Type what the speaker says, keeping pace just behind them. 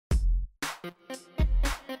So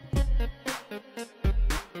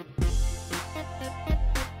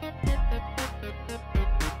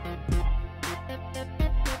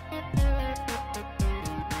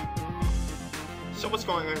what's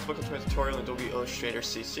going on, guys? Welcome to my tutorial in Adobe Illustrator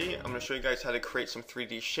CC. I'm going to show you guys how to create some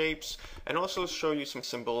 3D shapes and also show you some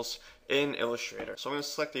symbols in Illustrator. So I'm going to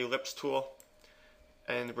select the ellipse tool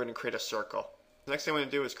and we're going to create a circle. The next thing I'm going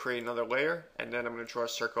to do is create another layer and then I'm going to draw a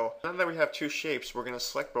circle. Now that we have two shapes, we're going to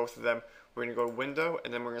select both of them. We're going to go to Window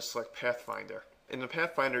and then we're going to select Pathfinder. In the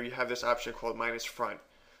Pathfinder you have this option called minus front.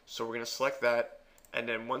 So we're going to select that, and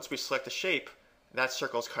then once we select the shape, that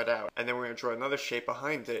circle's cut out. And then we're going to draw another shape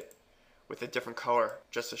behind it with a different color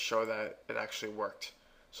just to show that it actually worked.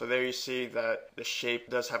 So there you see that the shape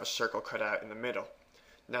does have a circle cut out in the middle.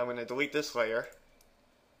 Now I'm going to delete this layer.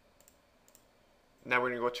 Now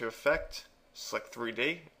we're going to go to Effect, select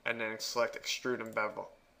 3D, and then select Extrude and Bevel.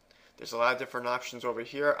 There's a lot of different options over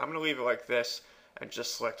here. I'm going to leave it like this and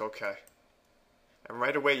just select OK. And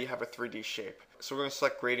right away you have a 3D shape. So we're going to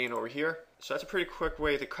select Gradient over here. So that's a pretty quick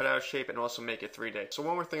way to cut out a shape and also make it 3D. So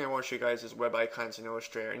one more thing I want to show you guys is web icons in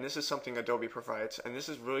Illustrator, and this is something Adobe provides, and this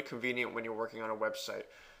is really convenient when you're working on a website.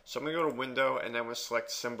 So I'm going to go to Window and then I'm going to select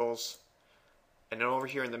Symbols, and then over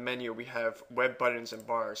here in the menu we have Web Buttons and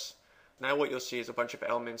Bars. Now what you'll see is a bunch of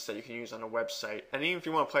elements that you can use on a website, and even if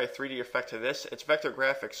you want to apply a 3D effect to this, it's vector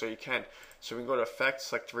graphics, so you can. So we can go to Effect,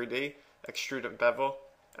 select 3D, Extrude and Bevel,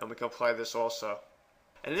 and we can apply this also.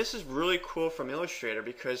 And this is really cool from Illustrator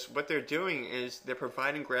because what they're doing is they're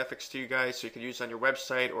providing graphics to you guys so you can use on your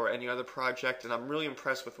website or any other project, and I'm really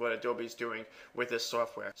impressed with what Adobe is doing with this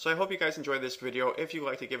software. So I hope you guys enjoyed this video. If you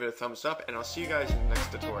like to give it a thumbs up, and I'll see you guys in the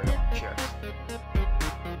next tutorial. Cheers.